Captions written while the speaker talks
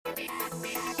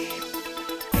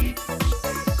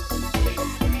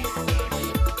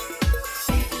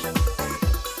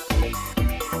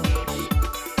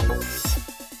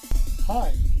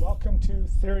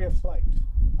Theory of Flight.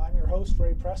 I'm your host,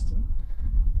 Ray Preston,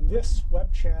 and this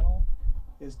web channel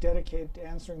is dedicated to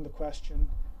answering the question,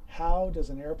 how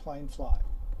does an airplane fly?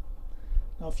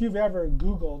 Now, if you've ever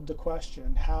Googled the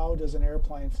question, how does an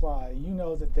airplane fly, you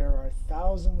know that there are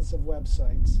thousands of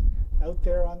websites out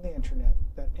there on the internet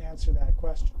that answer that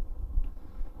question.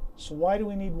 So why do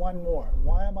we need one more?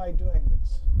 Why am I doing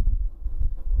this?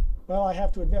 Well, I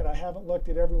have to admit, I haven't looked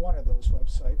at every one of those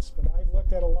websites, but I've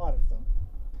looked at a lot of them.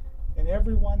 And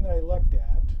every one that I looked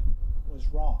at was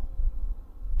wrong.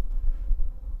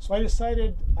 So I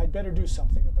decided I'd better do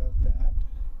something about that,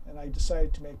 and I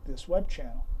decided to make this web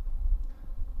channel.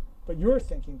 But you're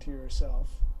thinking to yourself,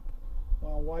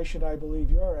 well, why should I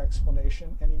believe your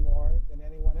explanation any more than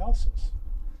anyone else's?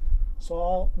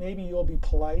 So maybe you'll be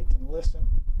polite and listen,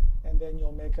 and then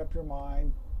you'll make up your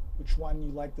mind which one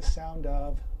you like the sound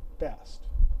of best.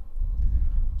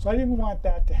 So I didn't want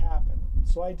that to happen.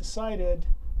 So I decided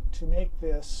to make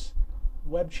this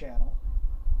web channel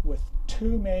with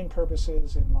two main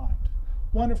purposes in mind.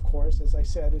 One, of course, as I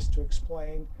said, is to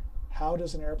explain how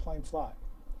does an airplane fly.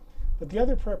 But the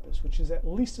other purpose, which is at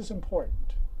least as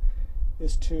important,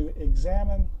 is to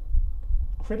examine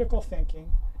critical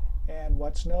thinking and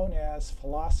what's known as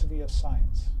philosophy of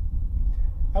science.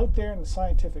 Out there in the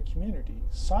scientific community,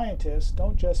 scientists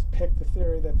don't just pick the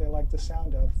theory that they like the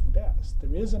sound of the best.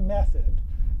 There is a method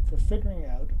for figuring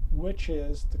out which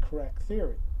is the correct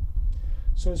theory.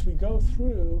 So as we go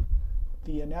through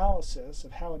the analysis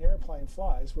of how an airplane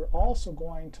flies, we're also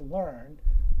going to learn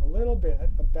a little bit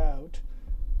about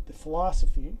the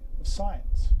philosophy of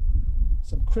science,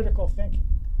 some critical thinking,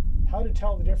 how to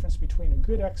tell the difference between a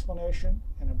good explanation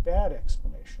and a bad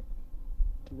explanation,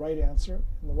 the right answer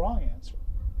and the wrong answer.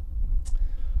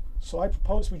 So I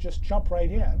propose we just jump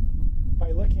right in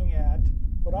by looking at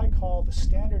what I call the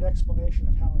standard explanation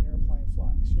of how an airplane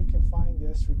flies. You can find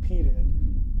this repeated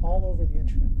all over the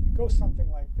internet. It goes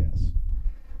something like this.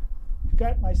 I've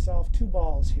got myself two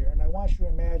balls here, and I want you to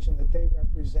imagine that they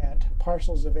represent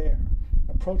parcels of air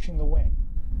approaching the wing.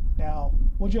 Now,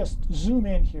 we'll just zoom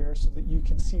in here so that you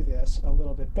can see this a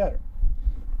little bit better.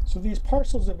 So these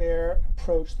parcels of air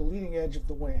approach the leading edge of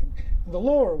the wing, and the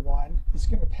lower one is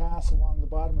going to pass along the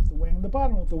bottom of the wing. The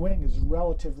bottom of the wing is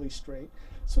relatively straight,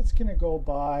 so it's going to go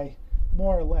by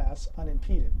more or less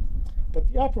unimpeded.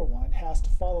 But the upper one has to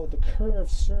follow the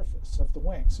curved surface of the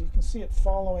wing, so you can see it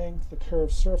following the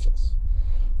curved surface.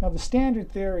 Now, the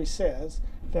standard theory says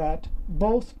that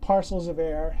both parcels of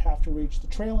air have to reach the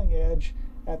trailing edge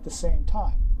at the same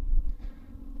time.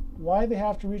 Why they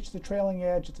have to reach the trailing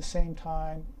edge at the same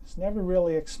time is never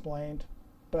really explained,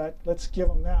 but let's give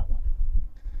them that one.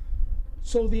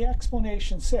 So the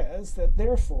explanation says that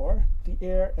therefore the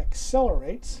air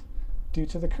accelerates due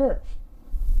to the curve.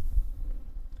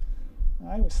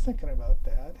 I was thinking about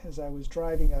that as I was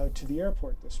driving out to the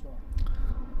airport this morning.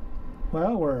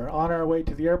 Well, we're on our way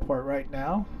to the airport right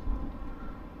now.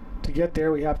 To get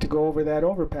there, we have to go over that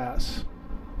overpass.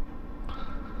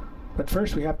 But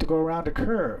first, we have to go around a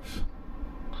curve.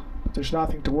 But there's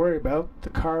nothing to worry about.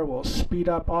 The car will speed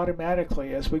up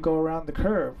automatically as we go around the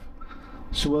curve.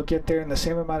 So we'll get there in the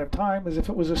same amount of time as if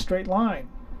it was a straight line.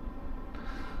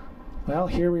 Well,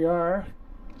 here we are,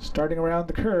 starting around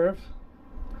the curve.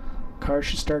 Car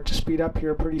should start to speed up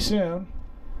here pretty soon.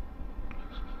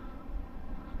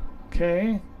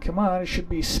 Okay, come on, it should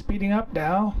be speeding up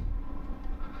now.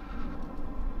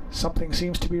 Something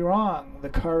seems to be wrong. The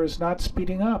car is not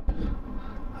speeding up.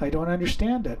 I don't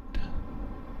understand it.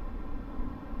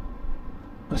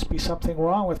 Must be something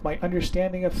wrong with my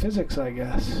understanding of physics, I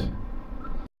guess.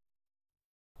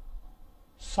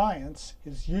 Science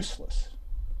is useless.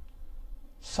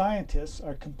 Scientists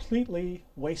are completely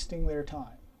wasting their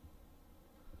time,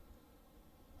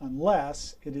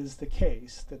 unless it is the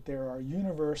case that there are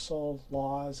universal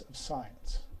laws of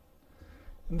science.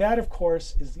 And that, of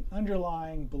course, is the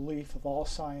underlying belief of all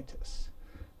scientists,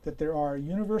 that there are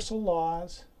universal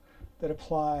laws that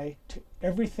apply to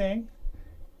everything,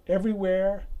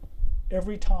 everywhere,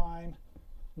 every time,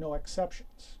 no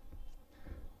exceptions.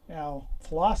 Now,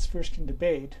 philosophers can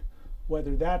debate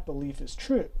whether that belief is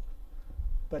true,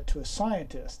 but to a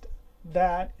scientist,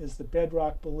 that is the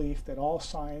bedrock belief that all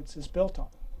science is built on.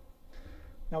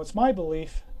 Now, it's my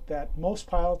belief that most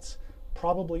pilots,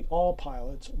 probably all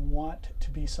pilots, want to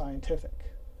be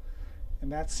scientific.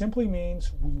 And that simply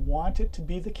means we want it to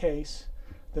be the case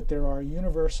that there are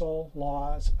universal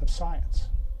laws of science.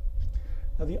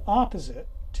 Now, the opposite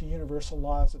to universal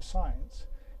laws of science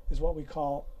is what we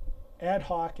call ad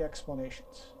hoc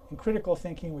explanations. In critical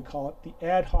thinking, we call it the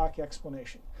ad hoc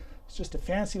explanation. It's just a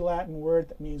fancy Latin word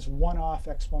that means one-off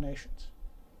explanations.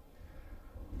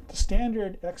 The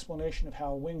standard explanation of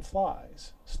how a wing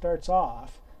flies starts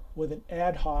off with an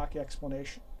ad hoc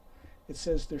explanation. It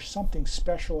says there's something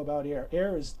special about air.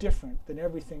 Air is different than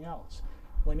everything else.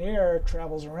 When air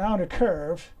travels around a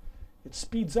curve, it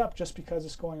speeds up just because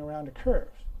it's going around a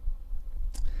curve.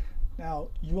 Now,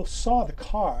 you saw the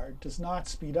car does not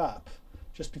speed up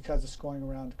just because it's going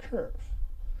around a curve.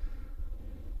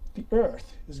 The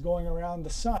Earth is going around the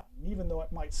sun. Even though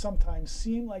it might sometimes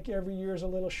seem like every year is a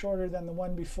little shorter than the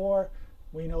one before,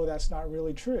 we know that's not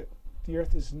really true. The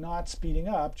Earth is not speeding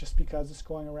up just because it's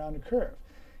going around a curve.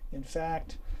 In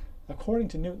fact, according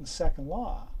to Newton's second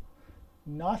law,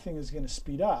 nothing is going to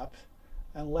speed up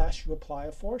unless you apply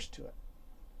a force to it.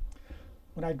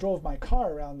 When I drove my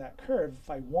car around that curve, if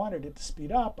I wanted it to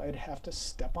speed up, I'd have to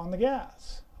step on the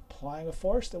gas, applying a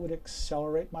force that would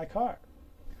accelerate my car.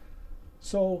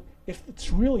 So if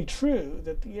it's really true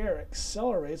that the air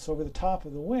accelerates over the top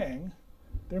of the wing,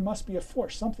 there must be a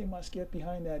force. Something must get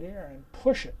behind that air and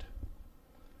push it.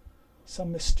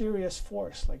 Some mysterious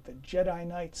force, like the Jedi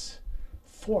Knight's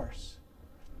force.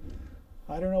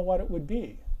 I don't know what it would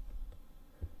be.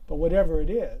 But whatever it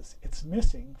is, it's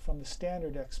missing from the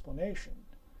standard explanation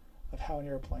of how an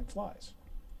airplane flies.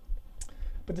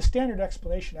 But the standard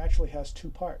explanation actually has two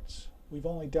parts. We've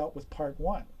only dealt with part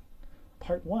one.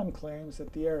 Part one claims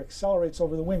that the air accelerates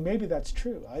over the wing. Maybe that's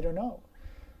true. I don't know.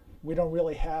 We don't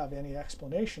really have any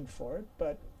explanation for it,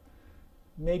 but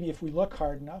maybe if we look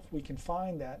hard enough, we can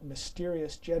find that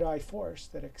mysterious Jedi force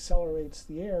that accelerates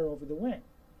the air over the wing.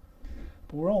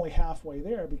 But we're only halfway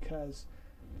there because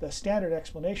the standard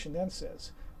explanation then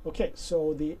says, okay,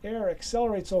 so the air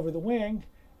accelerates over the wing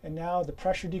and now the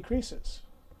pressure decreases.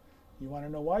 You want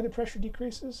to know why the pressure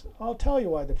decreases? I'll tell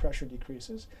you why the pressure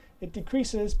decreases. It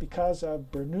decreases because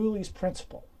of Bernoulli's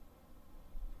principle.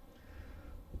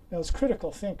 Now, as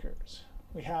critical thinkers,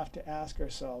 we have to ask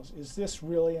ourselves, is this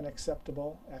really an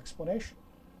acceptable explanation?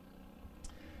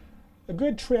 A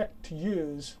good trick to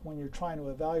use when you're trying to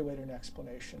evaluate an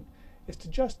explanation is to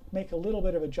just make a little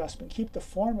bit of adjustment. Keep the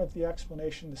form of the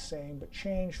explanation the same, but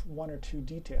change one or two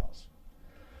details.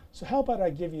 So how about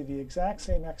I give you the exact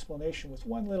same explanation with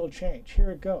one little change?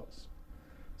 Here it goes.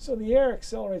 So the air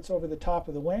accelerates over the top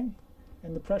of the wing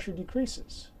and the pressure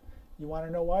decreases. You want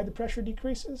to know why the pressure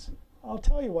decreases? I'll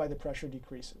tell you why the pressure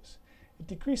decreases. It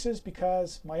decreases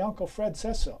because my Uncle Fred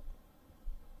says so.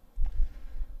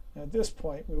 Now at this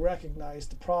point, we recognize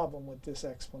the problem with this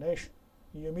explanation.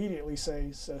 You immediately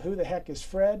say, so who the heck is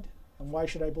Fred, and why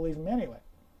should I believe him anyway?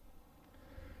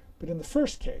 But in the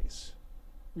first case,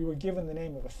 we were given the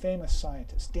name of a famous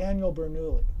scientist, Daniel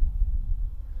Bernoulli.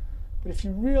 But if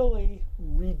you really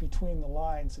read between the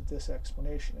lines of this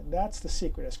explanation, and that's the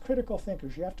secret, as critical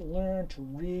thinkers, you have to learn to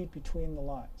read between the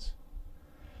lines.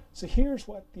 So here's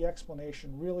what the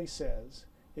explanation really says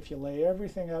if you lay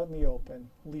everything out in the open,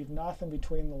 leave nothing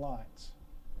between the lines.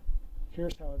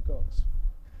 Here's how it goes.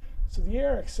 So the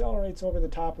air accelerates over the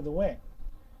top of the wing,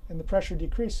 and the pressure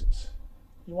decreases.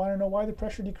 You want to know why the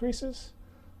pressure decreases?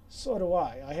 So do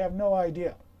I. I have no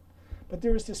idea. But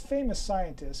there is this famous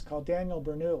scientist called Daniel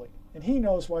Bernoulli, and he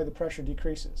knows why the pressure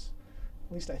decreases.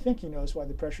 At least I think he knows why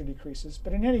the pressure decreases.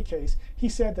 But in any case, he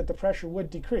said that the pressure would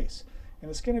decrease. And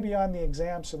it's going to be on the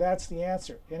exam, so that's the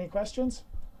answer. Any questions?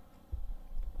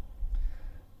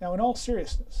 Now, in all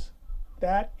seriousness,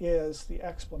 that is the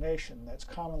explanation that's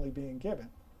commonly being given.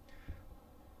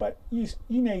 But you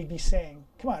may be saying,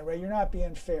 come on, Ray, you're not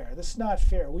being fair. This is not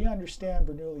fair. We understand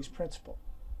Bernoulli's principle.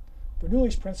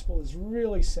 Bernoulli's principle is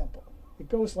really simple. It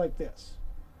goes like this.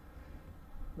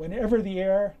 Whenever the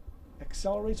air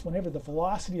accelerates, whenever the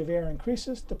velocity of air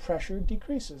increases, the pressure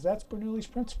decreases. That's Bernoulli's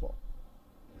principle.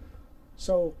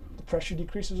 So the pressure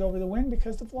decreases over the wing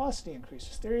because the velocity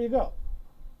increases. There you go.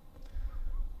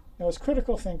 Now, as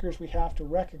critical thinkers, we have to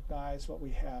recognize what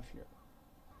we have here.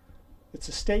 It's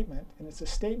a statement, and it's a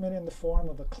statement in the form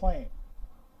of a claim.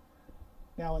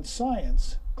 Now, in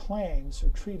science, claims are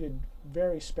treated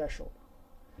very special.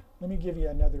 Let me give you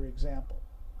another example.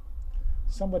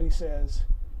 Somebody says,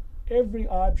 every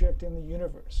object in the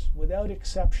universe, without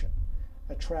exception,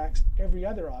 attracts every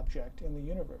other object in the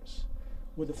universe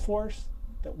with a force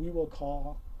that we will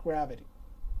call gravity.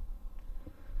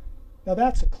 Now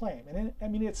that's a claim,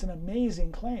 and it's an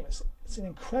amazing claim. It's an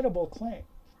incredible claim,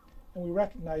 and we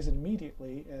recognize it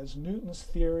immediately as Newton's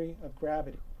theory of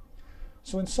gravity.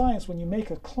 So in science, when you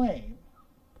make a claim,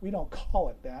 we don't call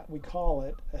it that, we call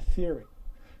it a theory.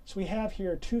 So we have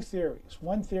here two theories.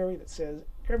 One theory that says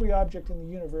every object in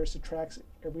the universe attracts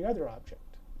every other object.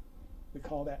 We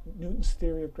call that Newton's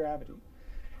theory of gravity.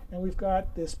 And we've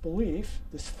got this belief,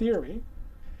 this theory,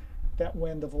 that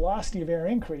when the velocity of air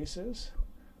increases,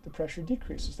 the pressure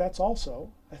decreases. That's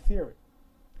also a theory.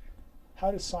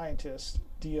 How do scientists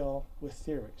deal with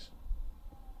theories?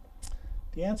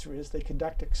 The answer is they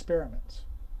conduct experiments.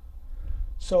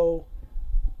 So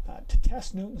to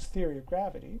test Newton's theory of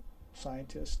gravity,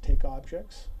 scientists take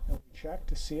objects and we check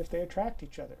to see if they attract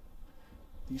each other.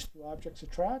 These two objects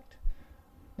attract.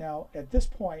 Now, at this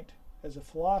point, as a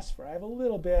philosopher, I have a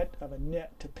little bit of a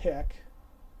nit to pick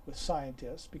with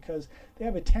scientists because they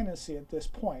have a tendency at this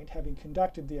point, having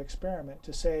conducted the experiment,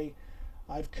 to say,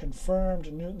 I've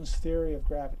confirmed Newton's theory of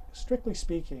gravity. Strictly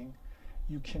speaking,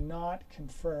 you cannot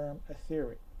confirm a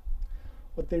theory.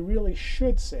 What they really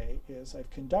should say is,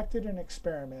 I've conducted an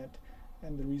experiment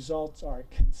and the results are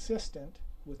consistent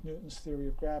with Newton's theory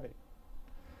of gravity.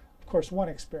 Of course, one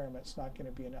experiment's not going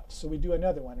to be enough. So we do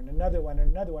another one and another one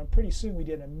and another one. Pretty soon we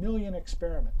did 1,000,000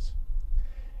 experiments.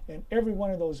 And every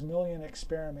one of those 1,000,000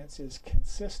 experiments is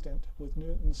consistent with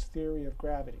Newton's theory of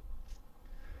gravity.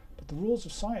 But the rules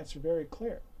of science are very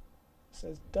clear. It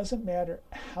says it doesn't matter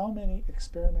how many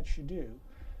experiments you do,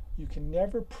 you can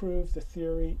never prove the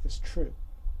theory is true.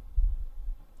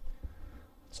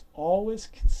 It's always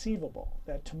conceivable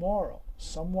that tomorrow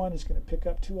someone is going to pick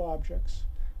up two objects,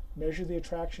 measure the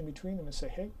attraction between them and say,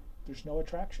 hey, there's no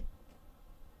attraction.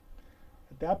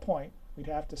 At that point, we'd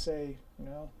have to say,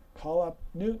 call up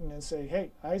Newton and say,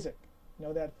 hey, Isaac,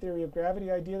 that theory of gravity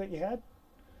idea that you had?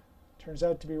 Turns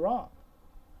out to be wrong.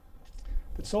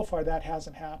 But so far that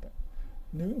hasn't happened.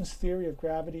 Newton's theory of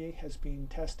gravity has been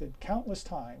tested countless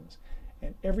times,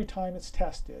 and every time it's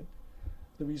tested,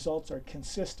 the results are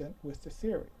consistent with the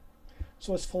theory.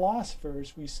 So as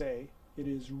philosophers, we say it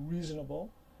is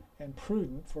reasonable and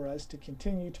prudent for us to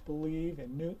continue to believe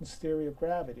in Newton's theory of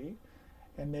gravity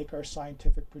and make our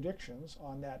scientific predictions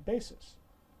on that basis.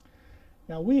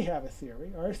 Now we have a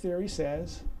theory. Our theory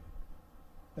says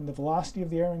when the velocity of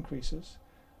the air increases,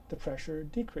 the pressure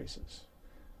decreases.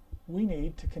 We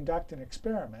need to conduct an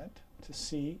experiment to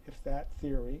see if that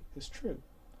theory is true.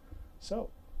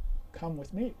 So, come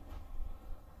with me.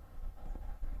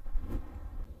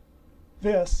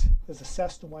 This is a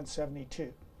Cessna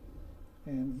 172,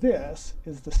 and this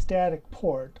is the static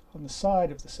port on the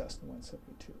side of the Cessna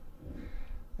 172.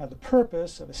 Now, the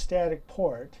purpose of a static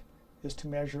port is to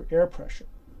measure air pressure.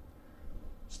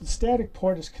 So the static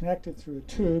port is connected through a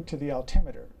tube to the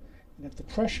altimeter, and if the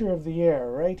pressure of the air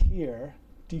right here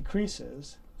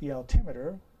decreases, the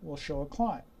altimeter will show a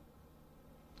climb.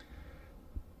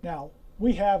 Now,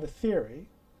 we have a theory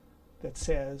that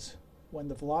says when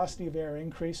the velocity of air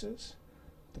increases,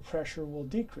 the pressure will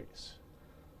decrease.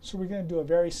 So we're going to do a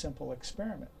very simple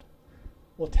experiment.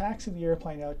 We'll taxi the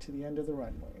airplane out to the end of the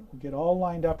runway. We'll get all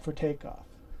lined up for takeoff.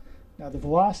 Now, the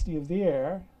velocity of the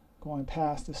air going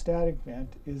past the static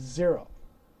vent is 0.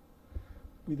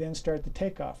 We then start the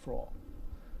takeoff roll.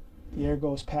 The air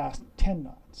goes past 10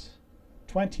 knots,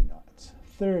 20 knots,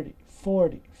 30,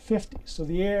 40, 50. So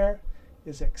the air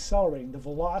is accelerating. The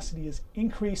velocity is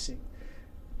increasing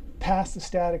past the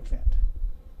static vent.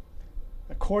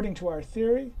 According to our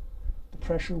theory, the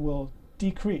pressure will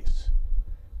decrease.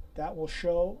 That will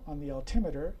show on the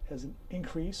altimeter as an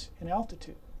increase in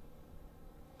altitude.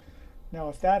 Now,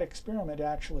 if that experiment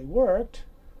actually worked,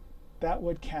 that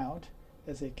would count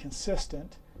as a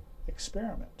consistent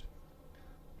experiment.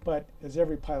 But as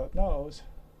every pilot knows,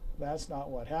 that's not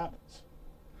what happens.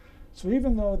 So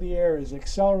even though the air is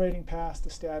accelerating past the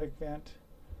static vent,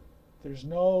 there's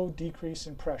no decrease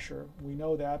in pressure. We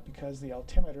know that because the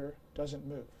altimeter doesn't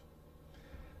move.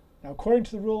 Now, according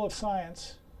to the rule of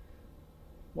science,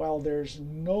 while there's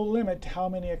no limit to how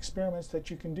many experiments that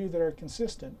you can do that are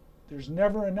consistent, there's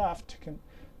never enough to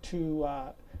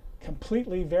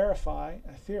completely verify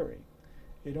a theory.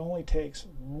 It only takes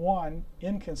one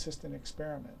inconsistent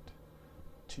experiment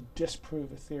to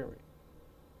disprove a theory.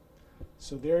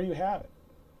 So there you have it.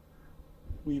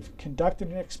 We've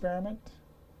conducted an experiment,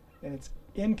 and it's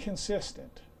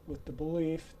inconsistent with the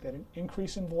belief that an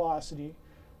increase in velocity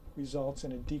results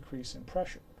in a decrease in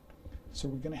pressure. So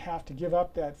we're going to have to give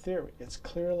up that theory. It's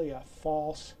clearly a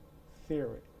false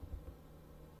theory.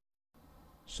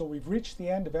 So we've reached the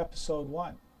end of episode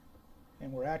 1,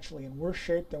 and we're actually in worse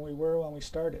shape than we were when we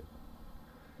started.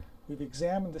 We've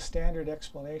examined the standard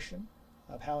explanation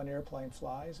of how an airplane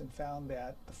flies and found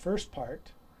that the first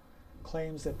part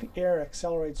claims that the air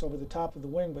accelerates over the top of the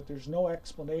wing, but there's no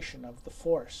explanation of the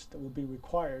force that will be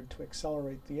required to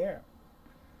accelerate the air.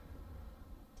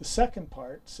 The second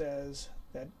part says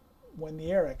that when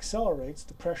the air accelerates,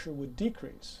 the pressure would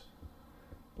decrease.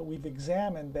 But we've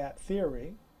examined that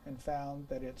theory and found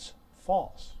that it's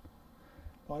false.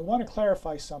 Now, I want to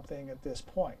clarify something at this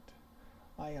point.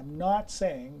 I am not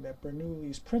saying that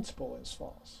Bernoulli's principle is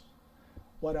false.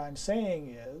 What I'm saying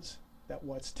is that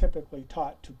what's typically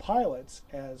taught to pilots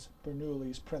as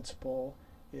Bernoulli's principle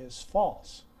is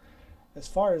false. As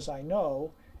far as I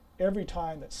know, every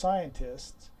time that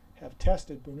scientists have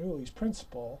tested Bernoulli's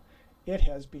principle, it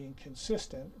has been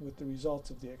consistent with the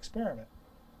results of the experiment.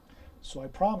 So I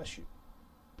promise you,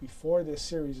 before this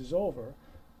series is over,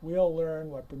 we'll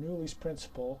learn what Bernoulli's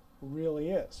principle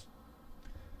really is.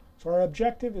 So our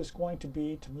objective is going to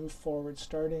be to move forward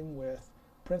starting with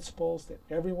principles that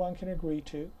everyone can agree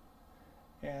to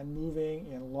and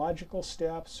moving in logical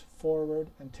steps forward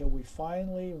until we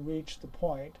finally reach the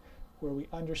point where we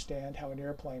understand how an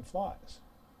airplane flies.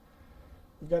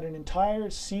 We've got an entire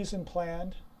season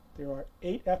planned. There are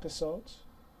 8 episodes.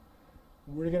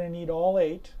 We're going to need all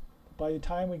 8. By the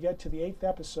time we get to the 8th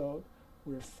episode,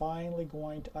 we're finally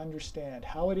going to understand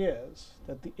how it is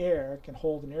that the air can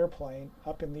hold an airplane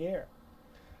up in the air.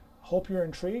 I hope you're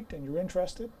intrigued and you're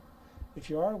interested. If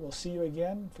you are, we'll see you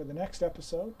again for the next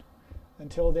episode.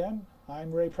 Until then,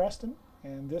 I'm Ray Preston,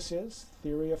 and this is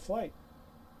Theory of Flight.